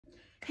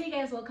Hey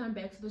guys, welcome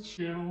back to the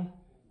channel.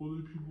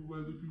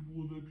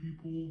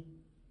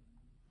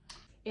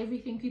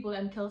 Everything people,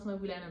 I'm Kelsma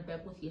Villa and I'm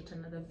back with yet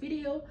another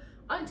video.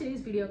 On today's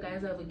video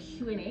guys, I have a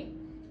Q&A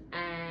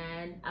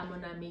and I'm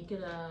gonna make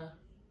it a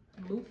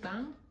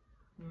mukbang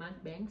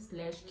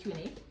slash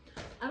Q&A.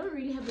 I don't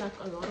really have like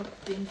a lot of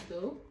things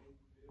though.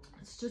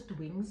 It's just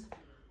wings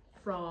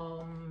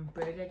from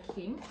Burger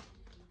King.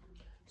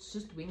 It's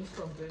just wings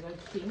from Burger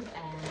King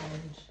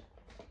and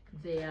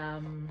they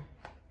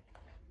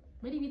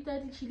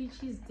chili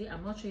cheese.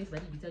 I'm not sure if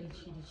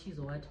chili cheese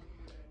or what.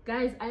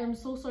 Guys, I am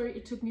so sorry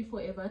it took me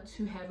forever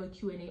to have a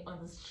Q&A on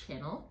this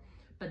channel,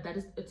 but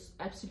it's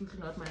absolutely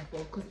not my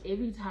fault, because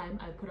every time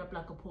I put up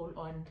like a poll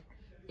on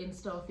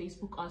Insta or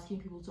Facebook asking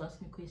people to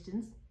ask me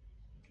questions,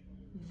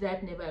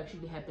 that never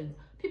actually happens.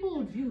 People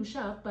would view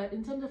sharp, but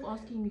in terms of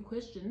asking me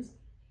questions,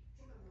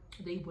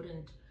 they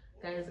wouldn't.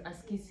 Guys,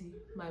 Askisi,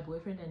 my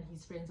boyfriend and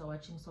his friends are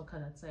watching soccer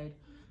that side.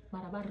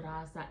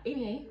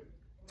 Anyway,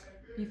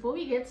 before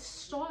we get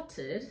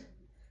started,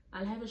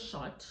 I'll have a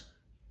shot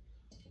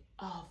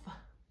of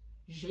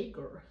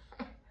Jaeger.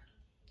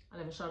 I'll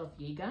have a shot of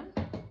Jaeger,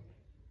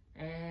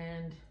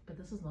 but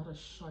this is not a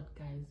shot,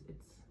 guys.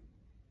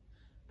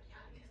 But yeah,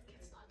 let's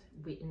get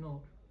started. Wait,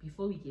 no,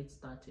 before we get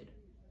started,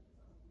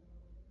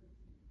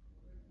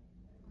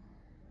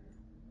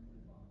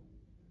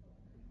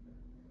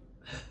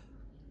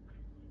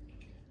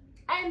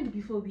 and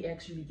before we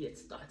actually get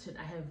started,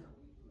 I have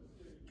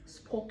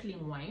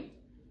sparkling wine.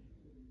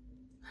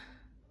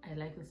 I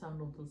like the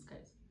sound of those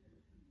guys.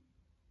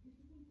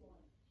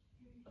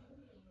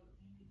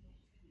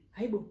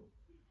 Aibo,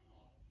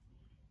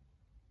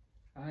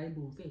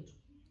 fit.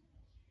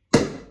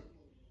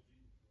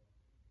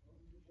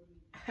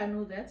 I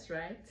know that's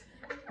right.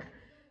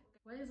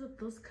 Why is it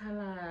this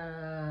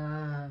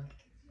color?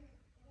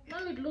 Now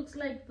it looks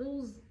like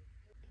those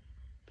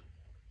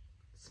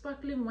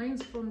sparkling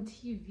wines from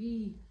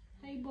TV.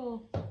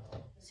 Aibo,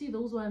 see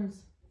those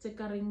ones?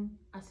 Tekaring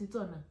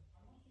acetona.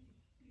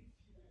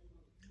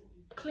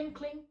 Clink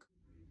clink.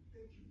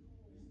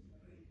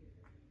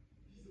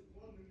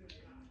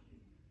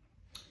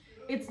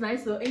 It's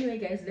nice though. Anyway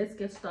guys, let's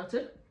get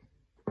started.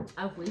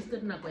 I've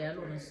wasted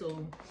Nakoyalona,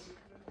 so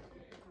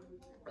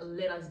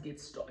let us get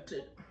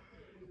started.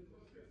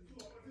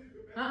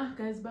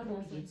 Guys, but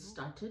let's get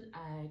started.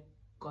 I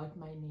got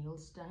my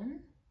nails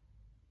done.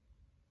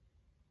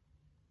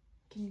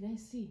 Can you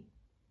guys see?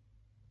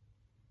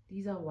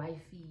 These are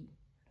wifey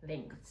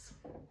lengths.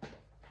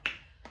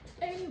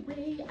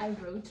 Anyway, I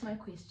wrote my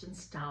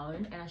questions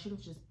down and I should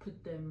have just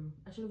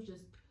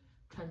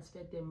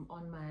transferred them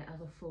on my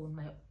other phone,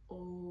 my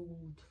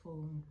old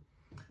phone,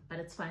 but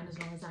it's fine as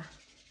long as I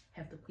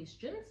have the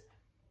questions,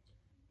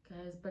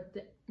 guys. But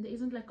there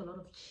isn't like a lot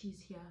of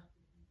cheese here.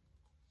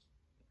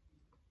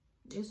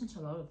 There isn't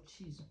a lot of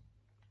cheese.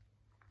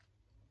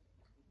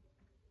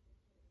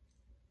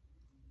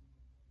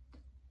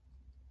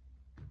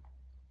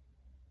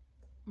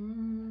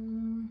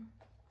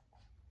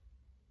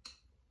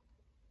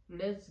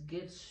 Let's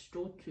get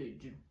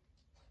started.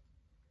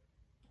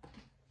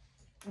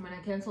 I'm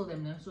gonna cancel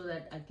them now so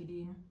that I'm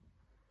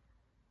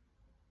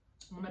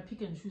gonna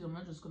pick and choose. I'm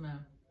not just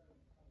gonna,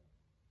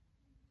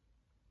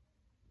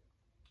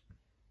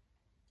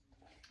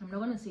 I'm not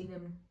gonna say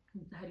them.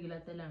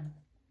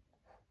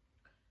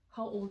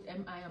 How old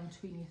am I? I'm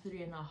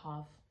 23 and a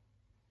half.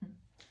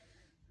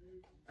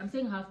 I'm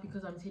saying half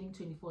because I'm turning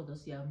 24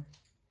 this year.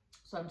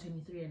 So I'm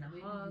 23 and a half.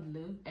 Where do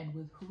you live and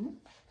with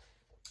who?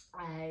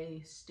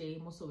 I stay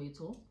in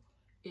Mosoweto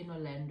in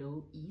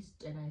Orlando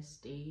East, and I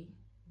stay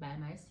by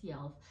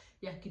myself.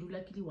 Yeah,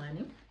 Kidula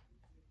Kiliwane.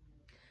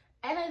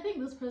 And I think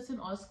this person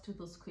asked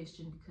this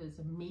question because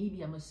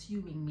maybe, I'm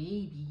assuming,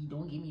 maybe,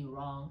 don't get me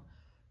wrong,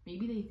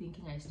 maybe they're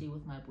thinking I stay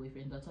with my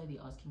boyfriend. That's why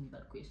they're asking me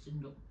that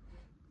question. No,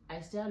 I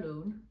stay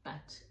alone,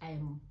 but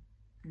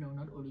no,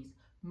 not always.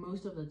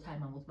 Most of the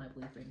time I'm with my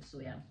boyfriend, so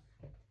yeah.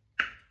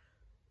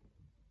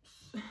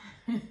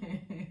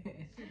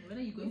 When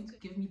are you going to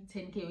give me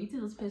 10k? Wait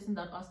till this person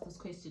that asked this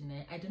question,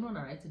 I didn't want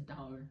to write it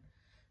down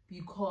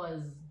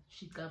because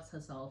she gaps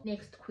herself.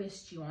 Next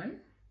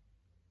question,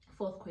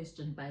 fourth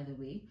question, by the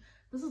way.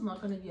 This is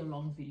not going to be a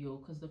long video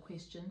because the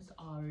questions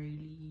are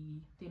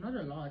really, they're not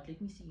a lot.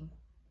 Let me see.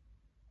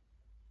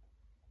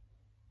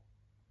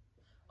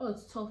 Oh,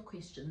 it's 12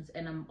 questions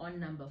and I'm on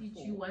number 4. Did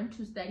you want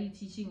to study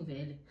teaching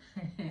Vele?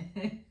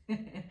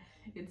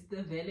 It's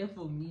the Vele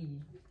for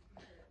me.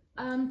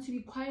 To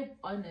be quite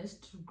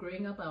honest,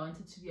 growing up I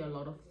wanted to be a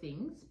lot of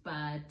things,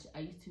 but I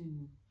used to,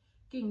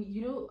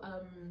 you know,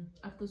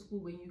 after school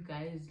when you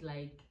guys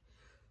like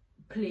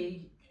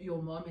play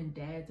your mom and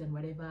dad and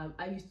whatever,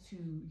 I used to,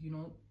 you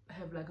know,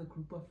 have like a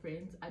group of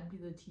friends. I'd be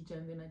the teacher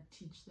and then I'd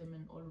teach them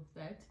and all of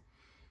that.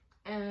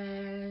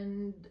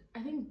 And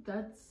I think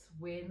that's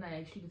when I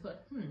actually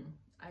thought,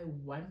 I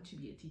want to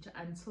be a teacher.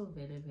 Until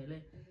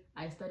Vele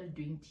I started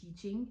doing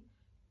teaching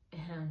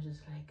and I'm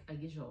just like, I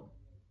guess so.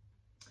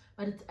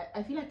 But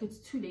I feel like it's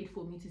too late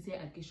for me to say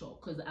Akisho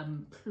because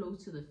I'm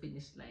close to the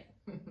finish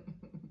line.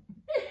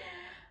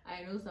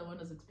 I know someone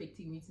was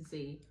expecting me to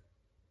say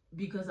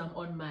because I'm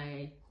on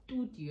my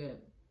 2nd year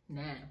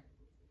now.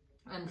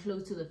 I'm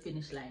close to the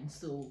finish line.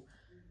 So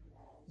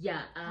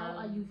yeah, how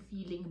are you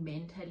feeling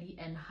mentally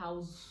and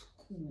how's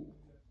school?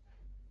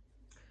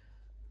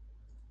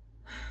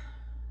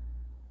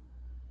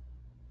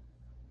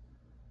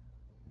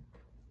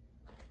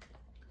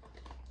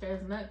 Guys,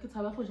 not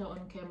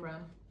on camera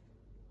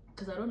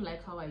because I don't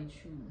like how I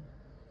chew.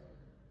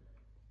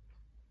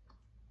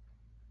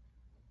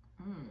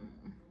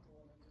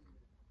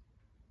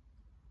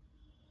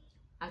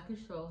 I could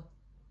show,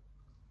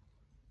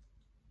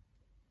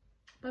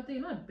 but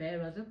they're not bad,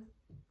 are they?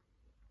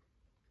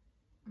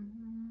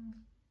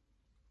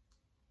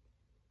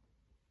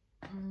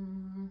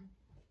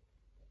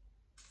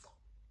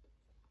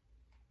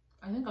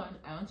 I think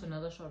I want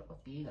another shot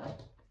of Jaeger.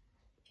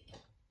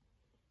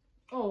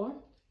 Or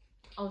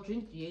I'll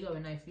drink Jaeger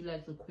when I feel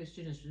like the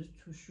question is just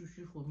too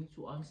shushy for me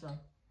to answer.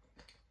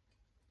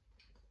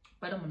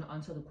 But I'm gonna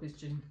answer the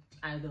question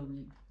either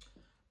way.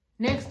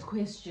 Next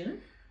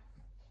question.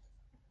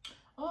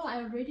 Oh,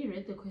 I already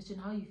read the question.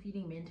 How are you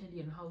feeling mentally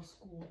and how's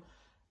school?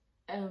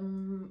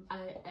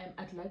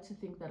 I'd like to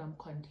think that I'm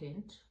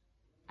content.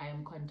 I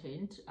am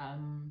content.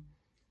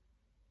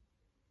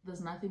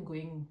 There's nothing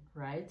going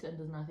right and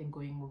there's nothing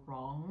going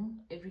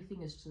wrong.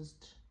 Everything is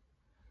just,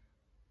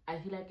 I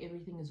feel like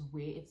everything is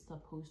where it's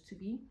supposed to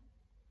be.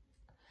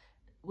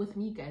 With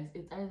me, guys,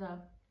 it's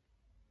either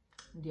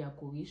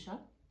ndiyakowisha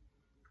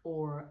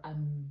or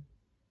I'm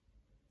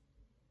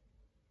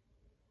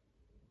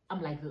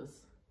like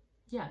this.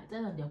 Yeah, it's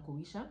either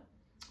ndiyakowisha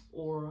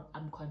or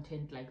I'm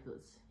content like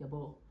this.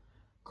 Yabo.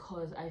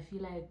 Cause I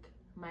feel like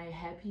my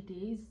happy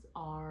days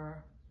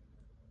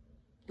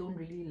don't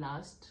really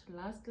last.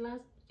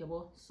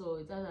 Yabo. So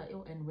it's either,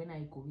 and when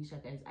I go wisha,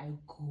 guys, I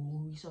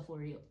go wisha for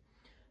real.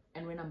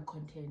 And when I'm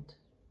content,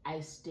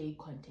 I stay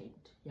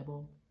content.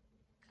 Yabo.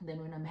 And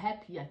then when I'm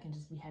happy, I can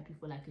just be happy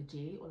for like a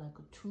day or like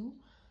a 2.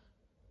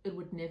 It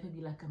would never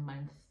be like a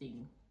month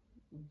thing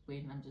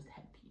when I'm just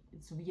happy.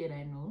 It's weird,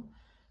 I know.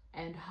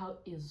 And how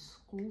is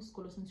school?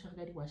 School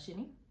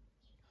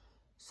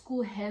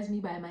has me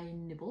by my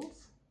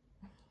nibbles.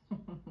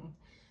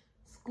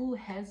 School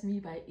has me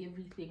by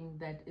everything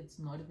that it's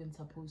not even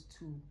supposed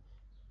to.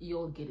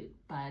 You'll get it.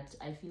 But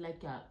I feel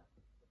like,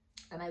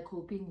 am I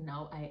coping?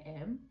 Now I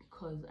am,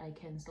 because I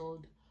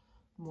cancelled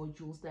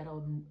modules that I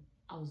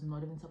was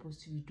not even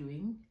supposed to be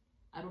doing.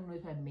 I don't know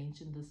if I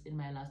mentioned this in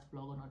my last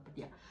vlog or not, but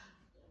yeah,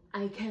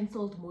 I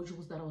cancelled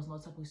modules that I was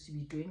not supposed to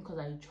be doing because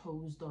I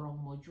chose the wrong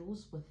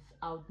modules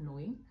without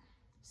knowing.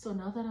 So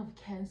now that I've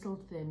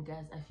cancelled them,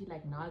 guys, I feel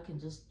like now I can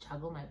just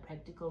juggle my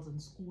practicals in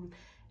school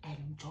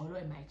and Jolo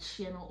and my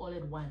channel all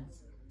at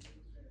once.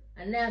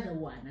 Another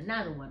one.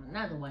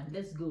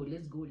 Let's go.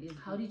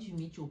 How did you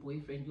meet your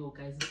boyfriend? Yo,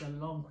 guys, it's a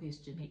long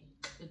question. Hey,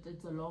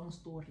 it's a long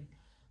story.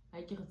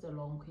 I think it's a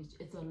long question.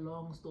 It's a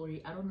long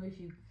story. I don't know if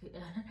you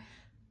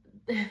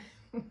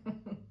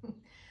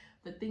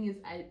the thing is,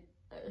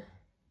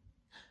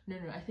 no,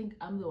 I think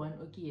I'm the one.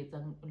 Okay, it's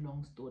a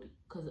long story,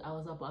 because I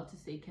was about to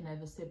say, can I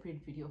have a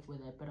separate video for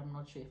that, but I'm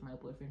not sure if my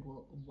boyfriend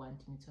will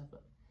want me to have a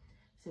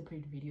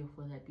separate video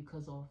for that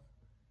because of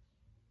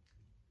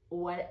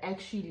what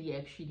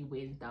actually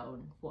went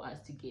down for us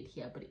to get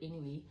here. But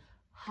anyway,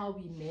 how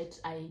we met,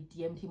 I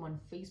DM'd him on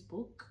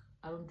Facebook.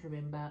 I don't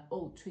remember.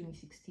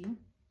 2016.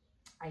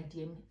 I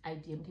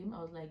DM'd him.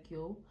 I was like,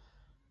 yo,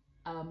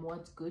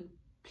 what's good?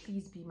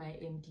 Please be my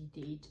MD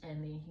date.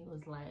 And then he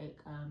was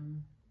like,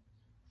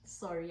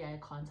 sorry, I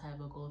can't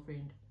have a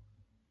girlfriend.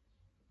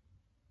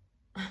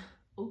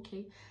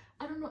 Okay,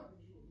 I don't know.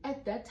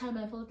 At that time,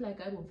 I felt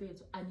like I won't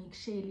fit.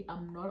 Actually,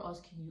 I'm not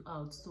asking you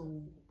out.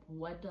 So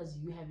what does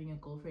you having a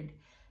girlfriend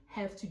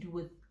have to do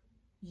with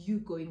you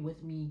going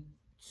with me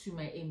to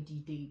my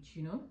MD date,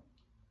 you know?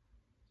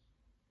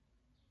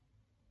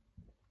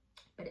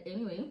 But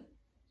anyway.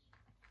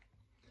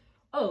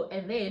 Oh,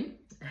 and then,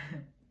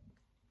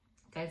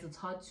 guys, it's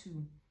hard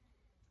to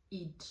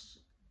eat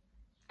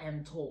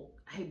and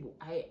talk. And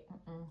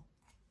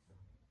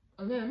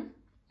then,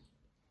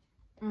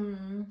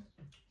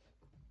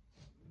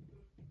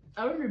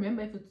 I don't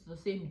remember if it's the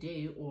same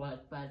day or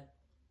what, but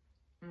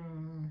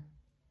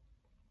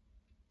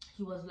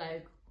he was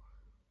like,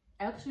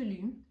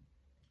 actually,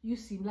 you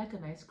seem like a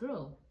nice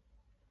girl.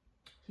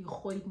 He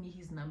hoided me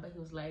his number. He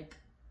was like,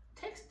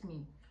 text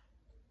me.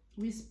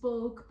 We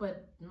spoke,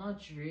 but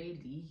not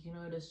really, you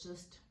know. It was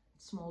just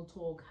small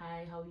talk.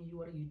 Hi, how are you?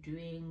 What are you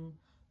doing?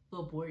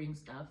 The boring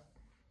stuff.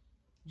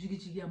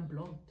 Jiggy, I'm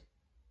blocked.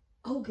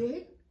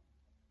 Okay,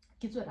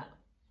 get what up.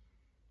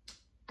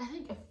 I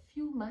think a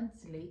few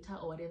months later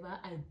or whatever,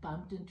 I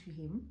bumped into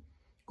him,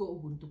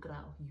 go Ubuntu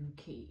Grau,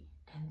 UK.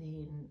 And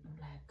then I'm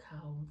like,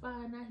 how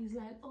Mfana? He's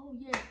like, oh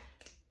yeah,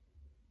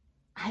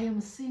 I am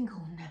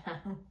single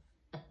now.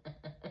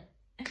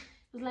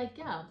 He's like,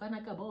 yeah,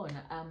 Mfana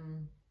Kabona.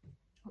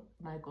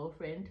 My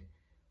girlfriend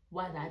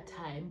at that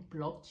time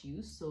blocked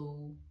you,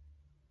 so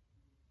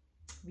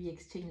we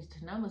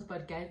exchanged numbers.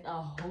 But guys,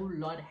 a whole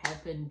lot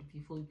happened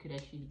before we could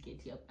actually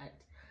get here. But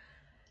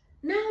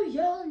now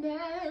y'all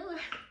know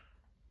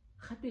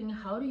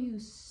How do you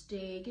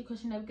stay? Good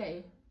question.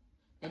 Okay,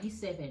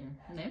 37.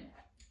 Ne?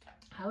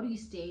 How do you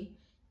stay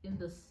in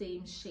the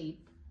same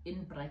shape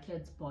in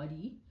brackets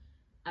body?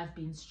 I've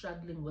been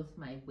struggling with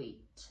my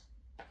weight.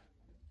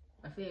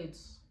 I feel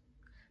it's,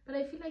 but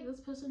I feel like this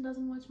person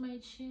doesn't watch my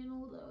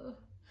channel though.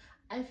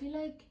 I feel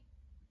like,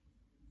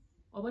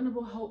 I wonder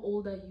about how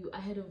old are you? I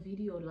had a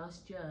video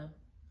last year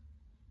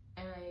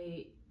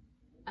and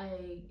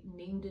I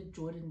named it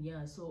Jordan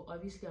year, so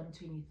obviously I'm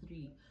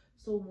 23.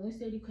 So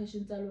most of the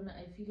questions, Alona,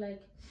 I feel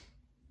like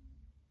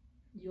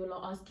you're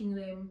asking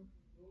them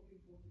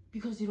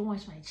because you don't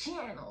watch my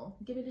channel.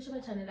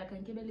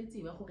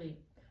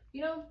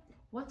 You know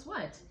what's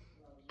what.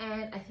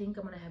 And I think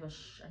I'm gonna have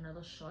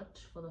another shot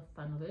for the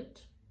fun of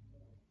it.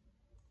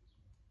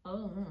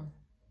 Oh,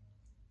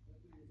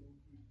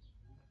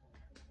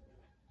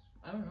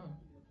 I don't know.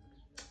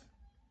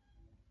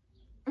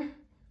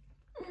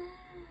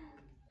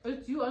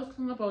 It's you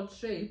asking about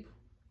shape.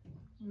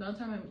 That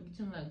time I'm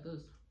eating like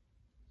this.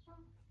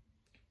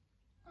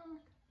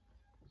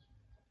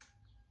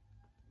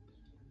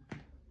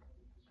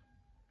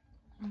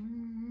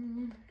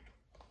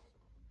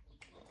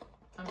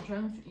 I'm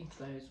trying to eat,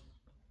 guys,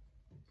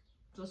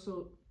 just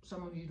so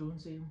some of you don't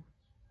say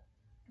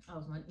I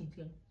was not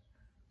eating.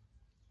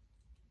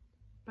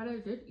 But I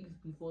did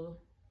eat before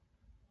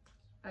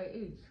I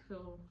ate,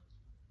 so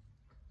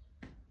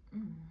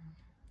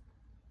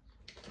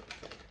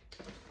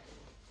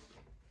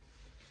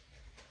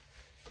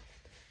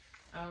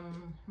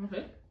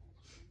okay.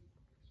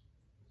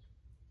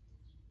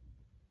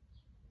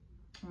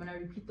 I'm gonna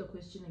repeat the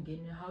question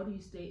again. How do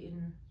you stay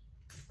in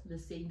the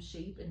same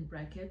shape in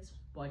brackets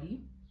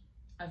body?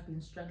 I've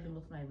been struggling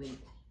with my weight.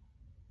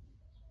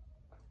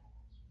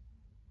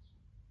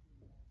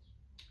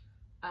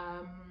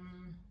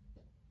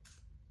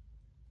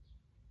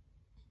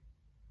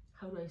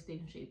 How do I stay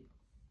in shape?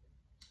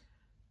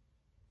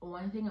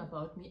 One thing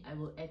about me, I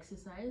will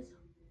exercise,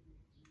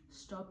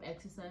 stop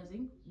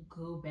exercising,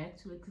 go back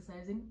to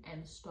exercising,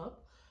 and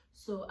stop.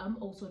 So I'm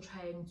also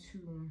trying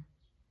to,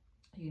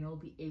 you know,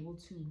 be able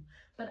to,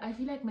 but I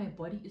feel like my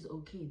body is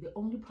okay. The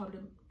only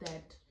problem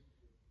that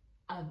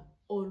I've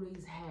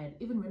always had,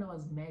 even when I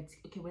was mad,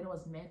 okay, when I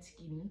was mad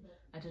skinny,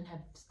 I didn't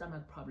have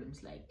stomach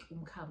problems, like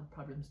umkhaba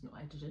problems, no,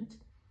 I didn't.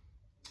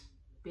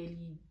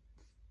 Belly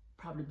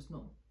problems,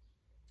 no.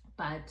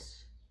 But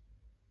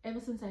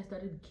ever since I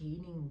started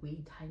gaining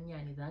weight,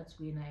 hanyani, that's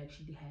when I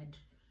actually had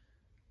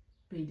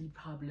belly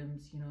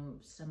problems, you know,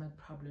 stomach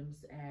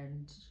problems.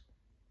 And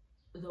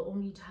the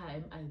only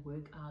time I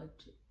work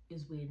out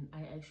is when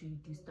I actually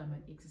do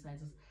stomach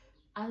exercises.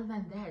 Other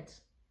than that,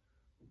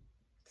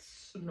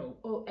 no.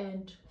 Oh,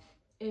 and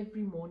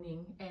every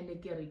morning, and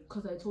again,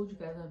 because I told you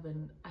guys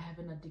I have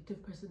an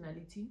addictive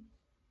personality.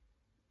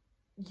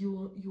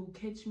 You'll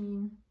catch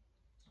me,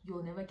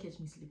 you'll never catch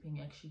me sleeping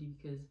actually,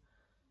 because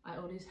I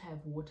always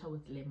have water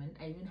with lemon.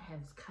 I even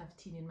have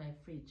kaftin in my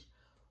fridge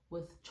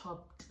with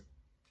chopped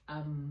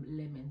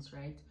lemons,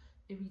 right?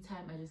 Every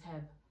time I just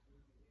have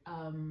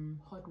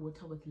hot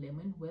water with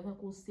lemon, whether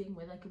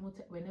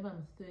whenever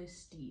I'm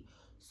thirsty.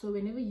 So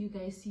whenever you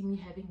guys see me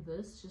having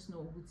this, just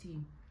know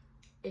Ubuti,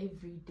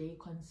 every day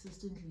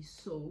consistently,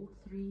 so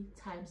 3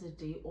 times a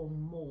day or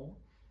more,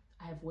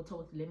 I have water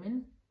with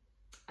lemon.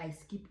 I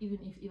skip, even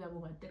if I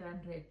want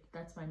 300,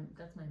 that's my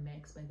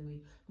max, by the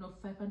way. No,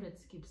 500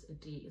 skips a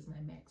day is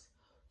my max.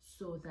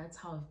 So that's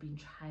how I've been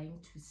trying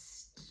to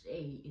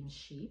stay in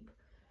shape.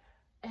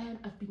 And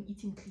I've been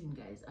eating clean,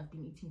 guys. I've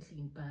been eating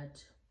clean,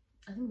 but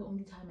I think the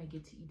only time I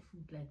get to eat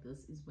food like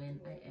this is when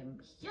I am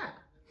here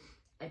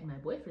at my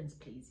boyfriend's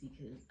place,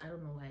 because I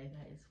don't know why,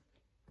 guys.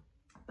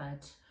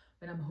 But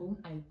when I'm home,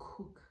 I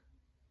cook.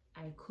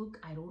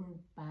 I don't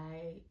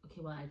buy,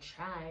 okay, well, I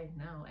try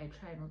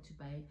not to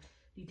buy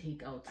the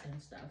takeouts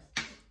and stuff.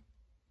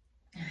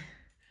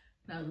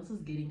 Now this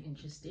is getting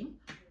interesting.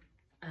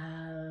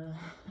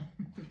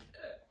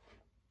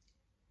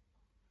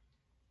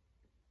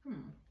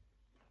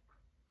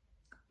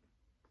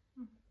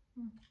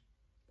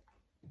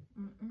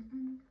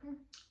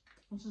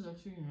 This is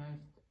actually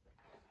nice.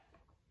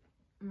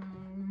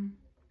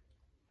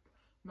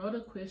 Not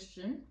a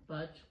question,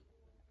 but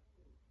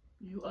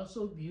you are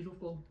so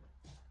beautiful.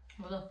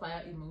 With a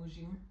fire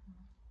emoji.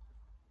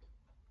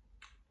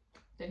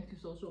 Thank you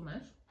so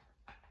much.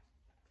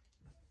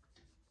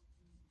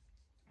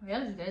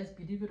 Yes, guys,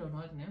 believe it or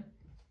not, né?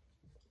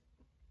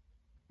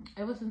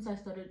 Ever since I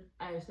started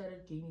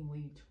gaining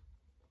weight,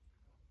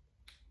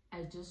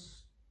 I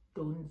just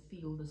don't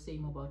feel the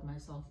same about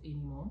myself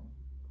anymore.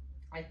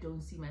 I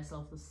don't see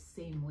myself the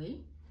same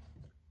way.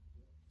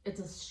 It's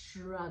a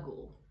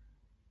struggle,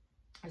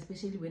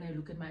 especially when I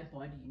look at my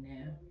body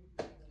now.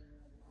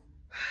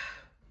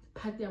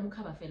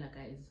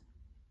 Guys,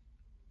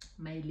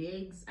 my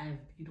legs, I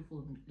have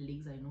beautiful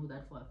legs, I know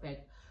that for a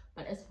fact.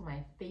 But as for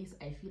my face,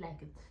 I feel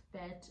like it's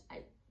fat.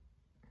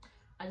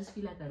 I just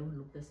feel like I don't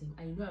look the same.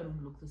 I know I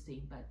don't look the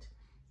same, but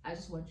I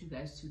just want you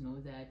guys to know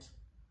that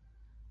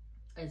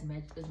as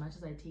much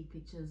as I take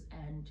pictures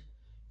and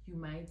you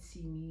might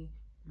see me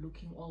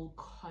looking all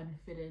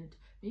confident.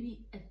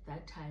 Maybe at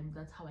that time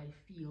that's how I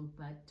feel,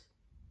 but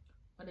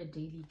on a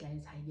daily,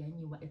 guys,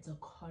 it's a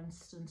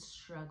constant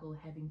struggle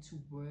having to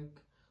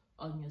work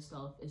on your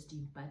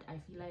self-esteem. But I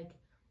feel like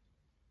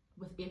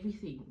with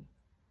everything,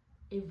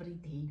 every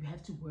day you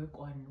have to work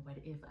on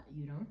whatever,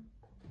 you know.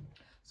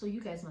 So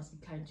you guys must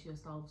be kind to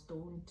yourselves.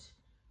 Don't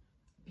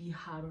be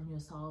hard on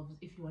yourselves.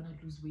 If you want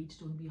to lose weight,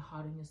 don't be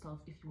hard on yourself.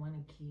 If you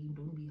want to gain,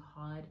 don't be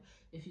hard.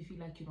 If you feel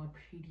like you're not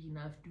pretty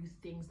enough, do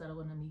things that are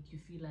gonna make you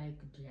feel like,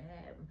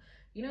 damn,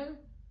 you know.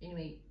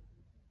 Anyway,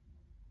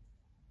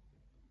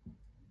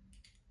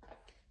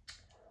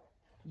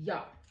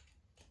 yeah.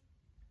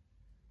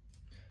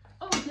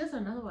 Oh, here's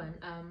another one.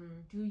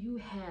 Do you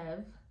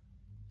have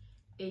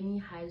any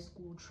high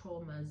school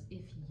traumas?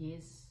 If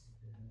yes,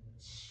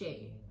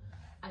 share.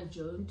 I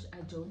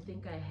don't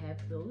think I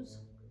have those.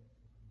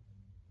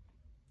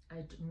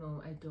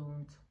 No, I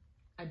don't.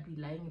 I'd be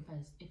lying if I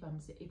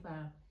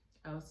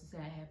was to say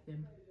I have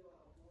them.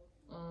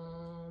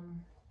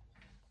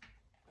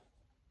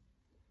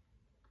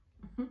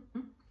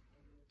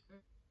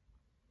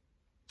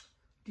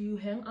 Do you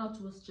hang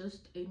out with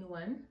just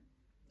anyone,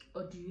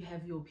 or do you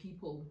have your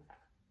people?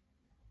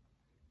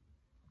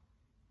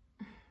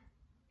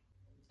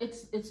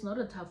 It's not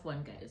a tough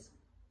one, guys.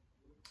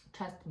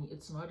 Trust me,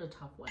 it's not a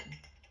tough one.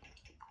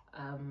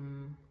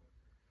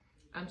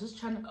 I'm just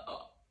trying to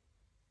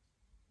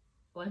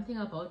one thing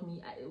about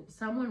me,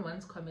 someone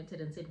once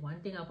commented and said, one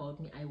thing about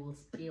me I will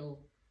spill,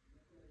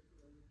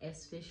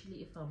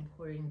 especially if I'm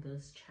pouring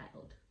this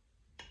child.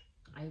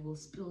 I will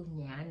spill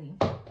nyani.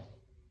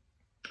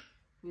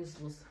 Who's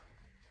this?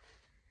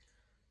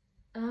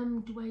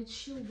 Do I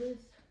chill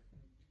with?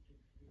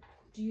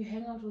 Do you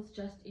hang out with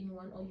just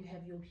anyone, or you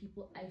have your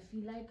people? I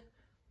feel like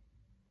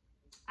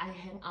I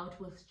hang out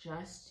with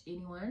just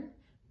anyone,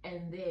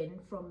 and then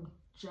from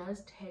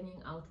just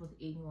hanging out with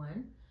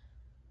anyone,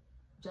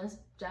 just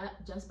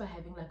by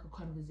having like a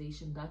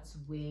conversation, that's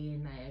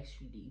when I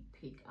actually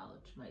pick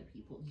out my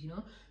people, you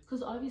know.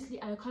 Because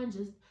obviously I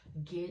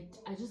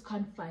just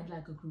can't find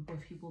like a group of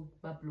people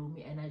that blow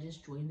me and I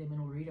just join them and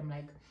already I'm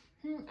like,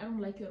 I don't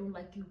like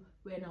you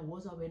when I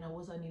was in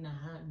a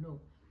hand.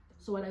 No.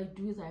 So what I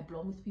do is I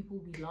belong with people,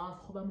 we laugh,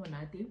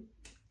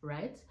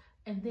 right?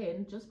 And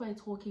then just by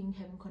talking,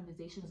 having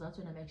conversations, that's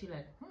when I'm actually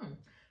like,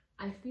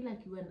 I feel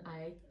like you and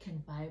I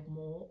can vibe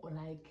more, or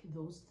like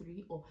those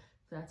three, or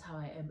that's how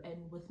I am.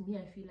 And with me,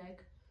 I feel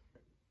like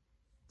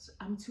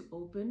I'm too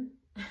open.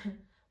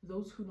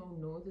 Those who don't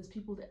know, there's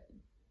people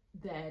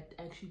that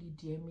actually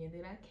DM me and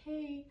they're like,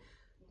 hey,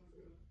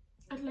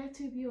 I'd like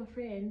to be your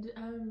friend.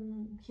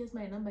 Here's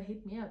my number,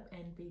 hit me up.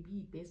 And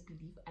baby, best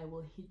believe I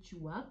will hit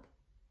you up.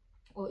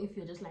 Or if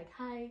you're just like,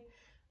 hi,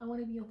 I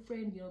want to be your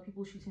friend, you know,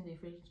 people shooting their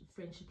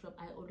friendship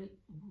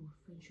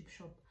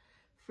shop.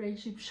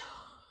 Friendship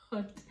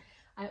shot.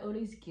 I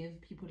always give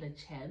people a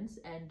chance,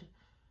 and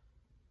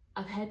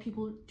I've had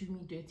people do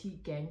me dirty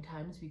gang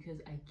times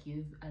because I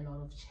give a lot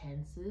of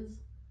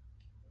chances.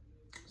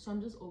 So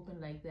I'm just open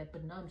like that.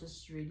 But now I'm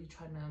just really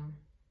trying to,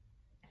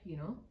 you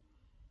know,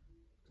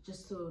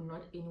 just so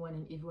not anyone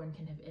and everyone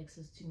can have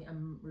access to me.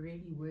 I'm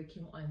really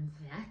working on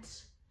that.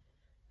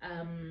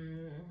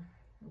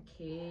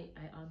 Okay,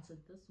 I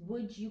answered this.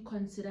 Would you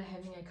consider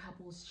having a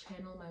couples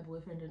channel? My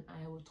boyfriend and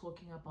I were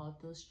talking about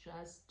this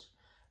just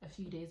a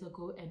few days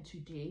ago and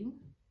today.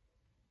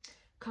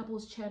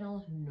 Couples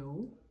channel,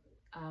 no.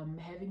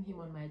 Having him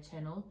on my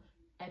channel,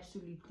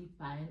 absolutely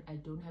fine. I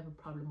don't have a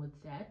problem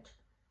with that.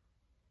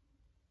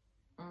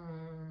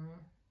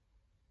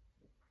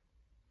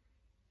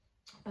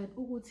 But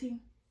Uguti,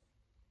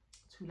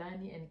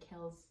 Tulani and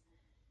Kel's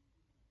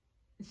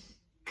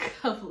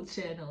couple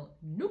channel,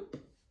 nope.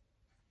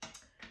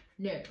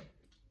 No,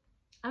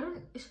 I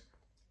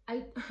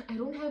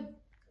don't have,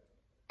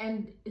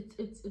 and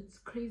it's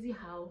crazy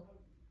how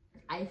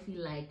I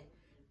feel like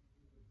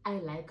I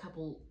like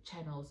couples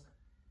channels,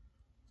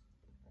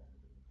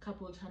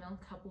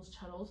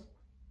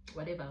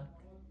 whatever.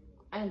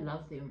 I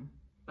love them,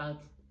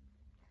 but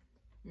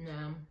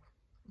no,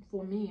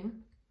 for me,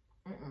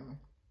 and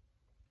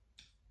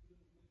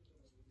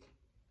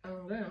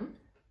then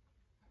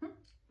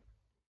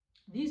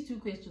these two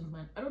questions,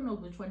 man, I don't know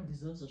which one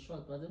deserves a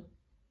shot, brother.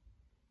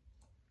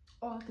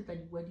 Or I could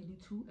what did you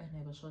do and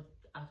have a shot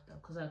after,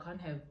 because I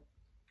can't have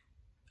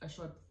a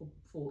shot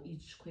for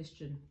each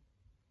question.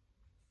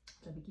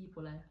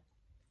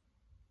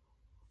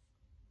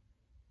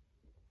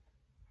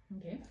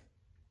 Okay,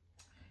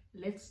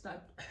 let's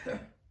start.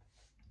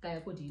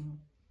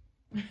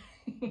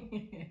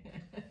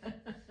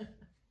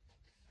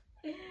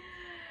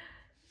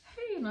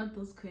 Hey, not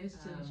those questions,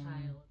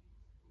 child.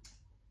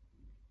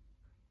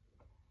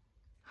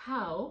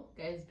 How,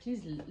 guys,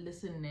 please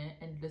listen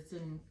and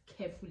listen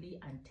carefully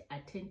and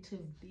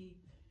attentively.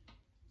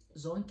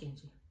 Zonke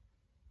nje.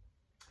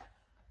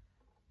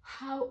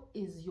 How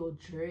is your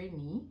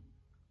journey,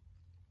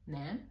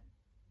 Nam?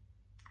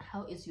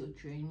 How is your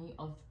journey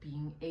of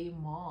being a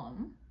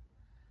mom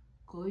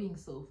going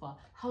so far?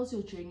 How's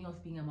your journey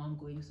of being a mom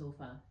going so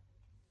far?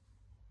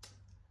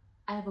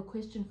 I have a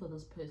question for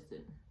this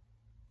person.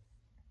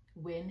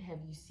 when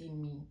have you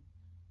seen me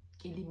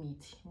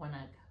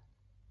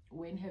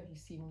when have you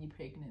seen me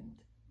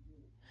pregnant?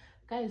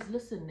 Guys,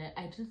 listen,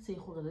 I did say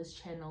this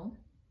channel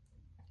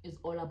is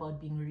all about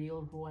being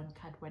real, raw, and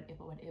cut,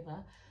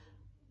 whatever.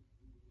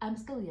 I'm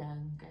still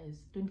young,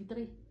 guys,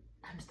 23.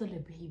 I'm still a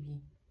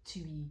baby to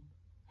be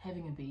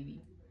having a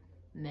baby,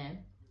 nah,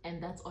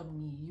 and that's on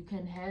me. You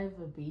can have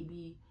a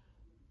baby,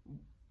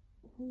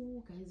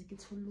 oh guys, it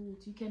gets for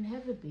loads. You can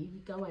have a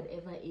baby at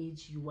whatever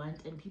age you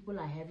want, and people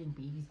are having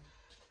babies.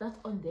 That's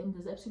on them.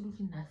 There's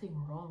absolutely nothing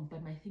wrong.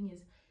 But my thing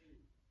is,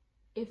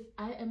 if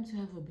I am to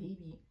have a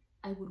baby,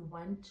 I would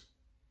want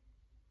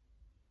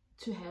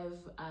to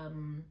have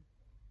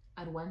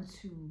I'd want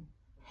to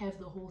have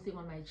the whole thing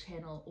on my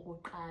channel, or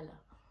color.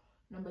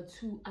 Number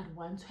two, I'd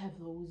want to have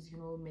those, you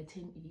know,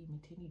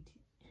 maternity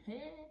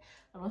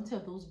I want to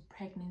have those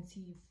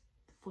pregnancy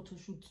photo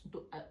shoots.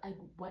 There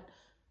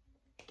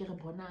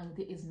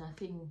is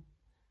nothing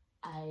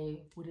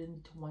I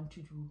wouldn't want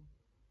to do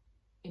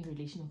in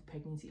relation with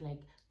pregnancy, like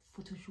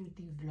photo shoot,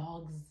 the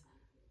vlogs,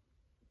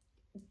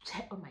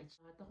 chat on my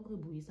channel.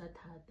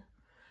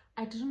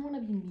 I didn't want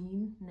to be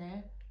mean,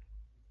 nah.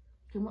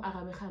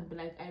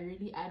 Like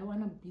I don't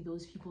want to be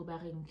those people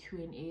back in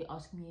Q&A,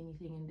 ask me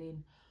anything, and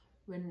then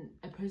when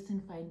a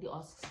person finally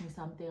asks me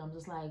something, I'm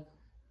just like,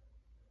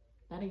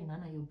 that ain't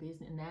none of your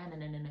business.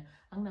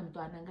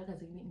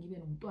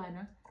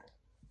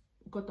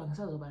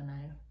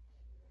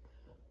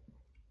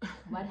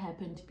 What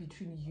happened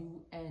between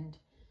you and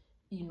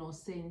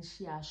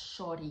Innocentia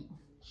Shorty?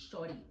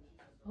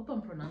 I hope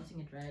I'm pronouncing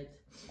it right.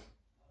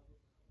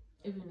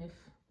 Even if,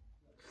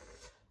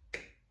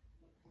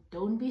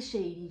 don't be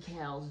shady,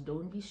 Kels.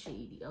 Don't be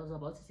shady. I was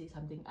about to say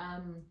something.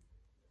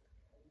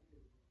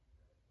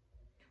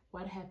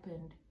 What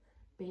happened,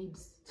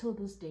 babes? Till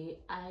this day,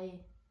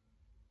 I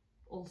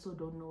also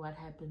don't know what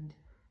happened.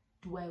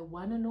 Do I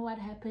want to know what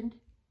happened?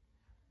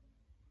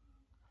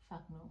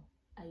 Fuck no.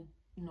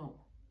 No.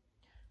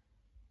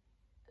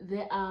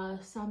 There are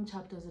some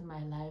chapters in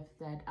my life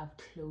that I've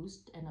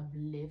closed and I've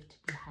left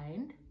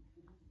behind,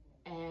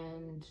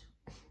 and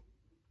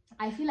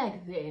I feel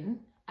like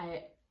then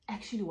I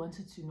actually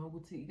wanted to know,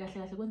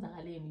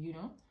 you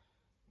know,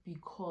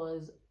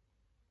 because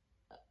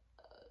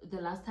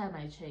the last time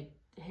I checked,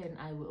 her and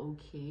I were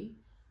okay,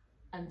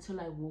 until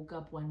I woke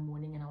up one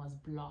morning and I was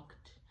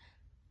blocked.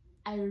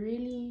 I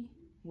really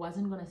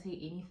wasn't gonna say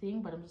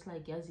anything, but I'm just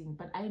like, Yazin,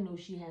 but I know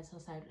she has her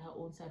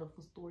own side of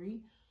the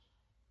story,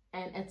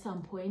 and at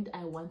some point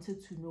I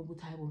wanted to know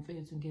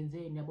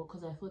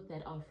because I thought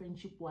that our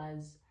friendship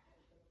was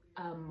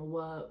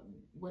were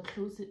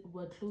close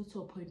to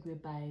a point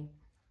whereby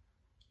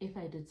if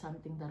I did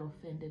something that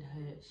offended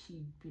her,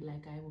 she'd be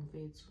like, I won't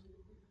fit.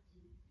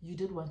 You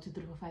did 1, 2,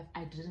 3, 4, 5.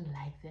 I didn't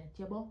like that,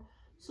 yeah, bro.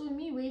 So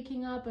me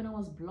waking up and I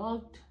was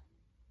blocked,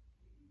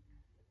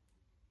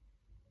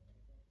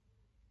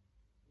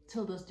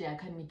 till this day I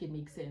can't make it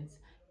make sense,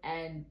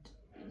 and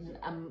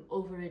I'm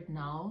over it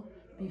now.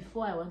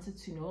 Before I wanted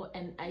to know,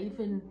 and I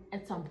even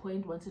at some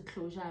point wanted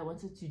closure. I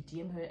wanted to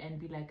DM her and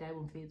be like, I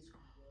won't fit.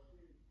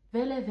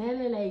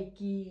 Vele, like,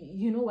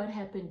 you know what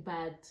happened,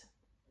 but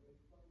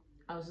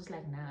I was just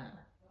like, nah.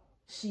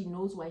 She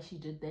knows why she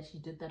did that. She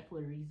did that for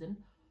a reason.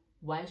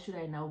 Why should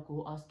I now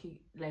go asking,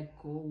 like,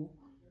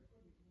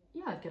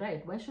 yeah,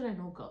 right. Why should I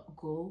now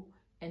go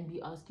and be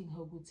asking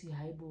her Guti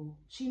Haibo?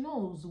 She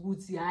knows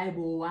Guti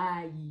Haibo,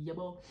 why?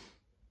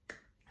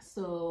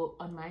 So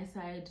on my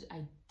side,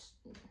 I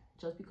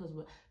just because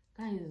we're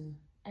guys,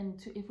 and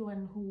to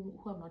everyone who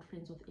I'm not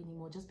friends with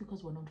anymore, just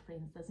because we're not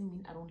friends doesn't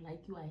mean I don't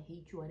like you, I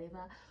hate you,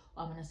 whatever,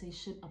 or I'm gonna say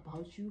shit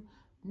about you.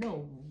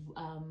 No,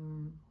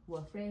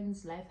 we're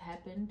friends. Life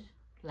happened.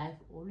 Life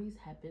always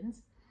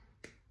happens,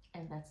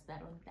 and that's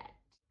that on that.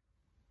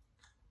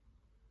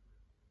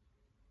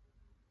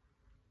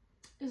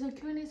 Is a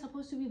Q&A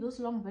supposed to be this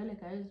long, really,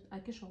 guys?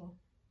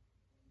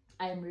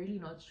 I'm really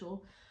not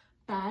sure,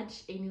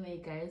 but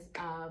anyway, guys,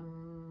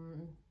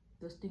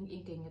 this thing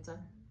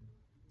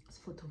it's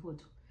photo.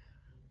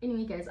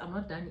 Anyway, guys, I'm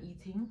not done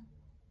eating.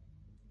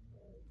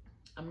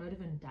 I'm not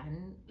even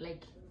done,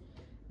 like,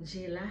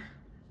 jela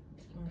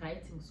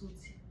writing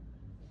suit,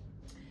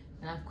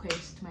 and I've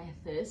quenched my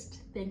thirst.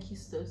 Thank you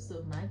so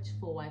much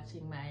for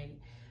watching my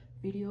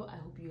video. I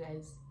hope you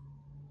guys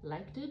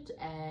liked it,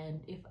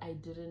 and if I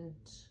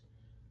didn't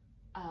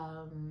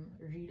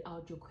read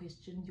out your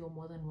question, you're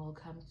more than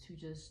welcome to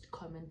just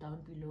comment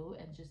down below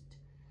and just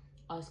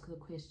ask the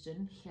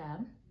question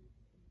here,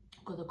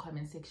 go to the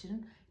comment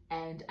section,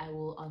 and I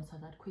will answer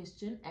that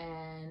question.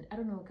 And I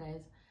don't know,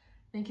 guys,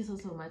 thank you so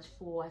much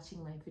for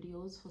watching my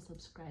videos, for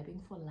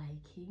subscribing, for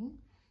liking,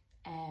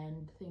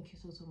 and thank you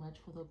so much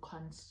for the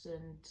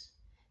constant,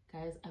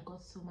 guys. I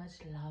got so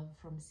much love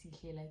from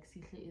Sihle. Like,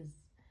 Sihle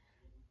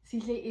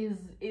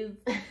is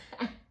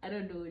I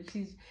don't know,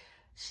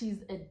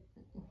 she's a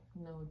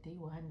no day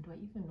one. Do I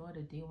even know what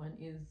a day one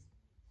is?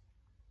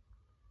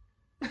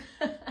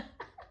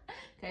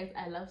 Guys,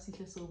 I love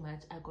Sihle so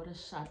much. I got a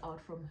shout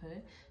out from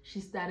her. She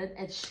started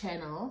a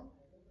channel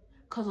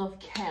because of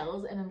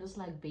Kels, and I'm just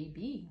like,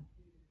 baby.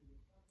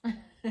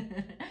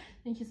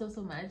 Thank you so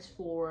much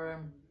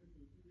for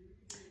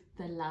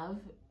the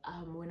love.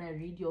 When I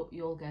read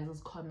your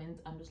guys'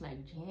 comments, I'm just like,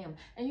 damn.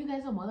 And you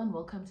guys are more than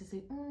welcome to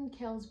say,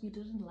 Kels, we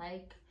didn't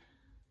like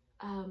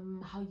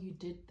how you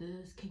did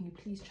this. Can you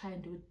please try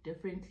and do it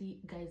differently?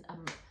 Guys,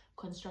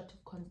 constructive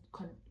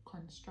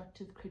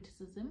constructive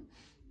criticism.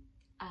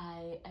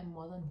 I am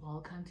more than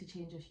welcome to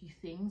change a few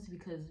things,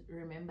 because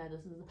remember,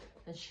 this is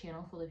a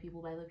channel for the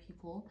people, by the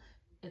people.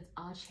 It's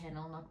our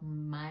channel, not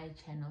my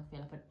channel,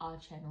 but our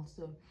channel.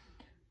 So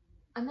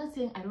I'm not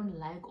saying I don't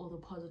like all the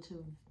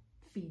positive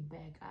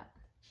feedback.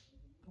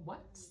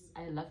 What?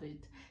 I love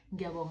it,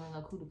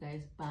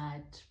 guys,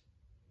 but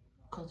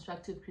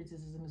constructive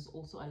criticism is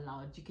also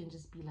allowed. You can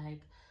just be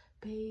like,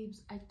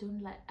 babes, I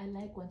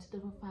like 1 2 3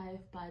 4 5,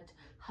 but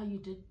how you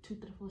did 2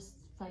 3 4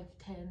 5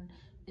 10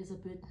 is a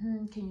bit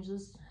can you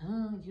just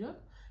you know.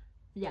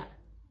 Yeah,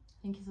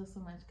 thank you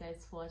so much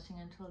guys for watching.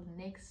 Until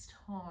next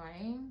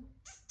time.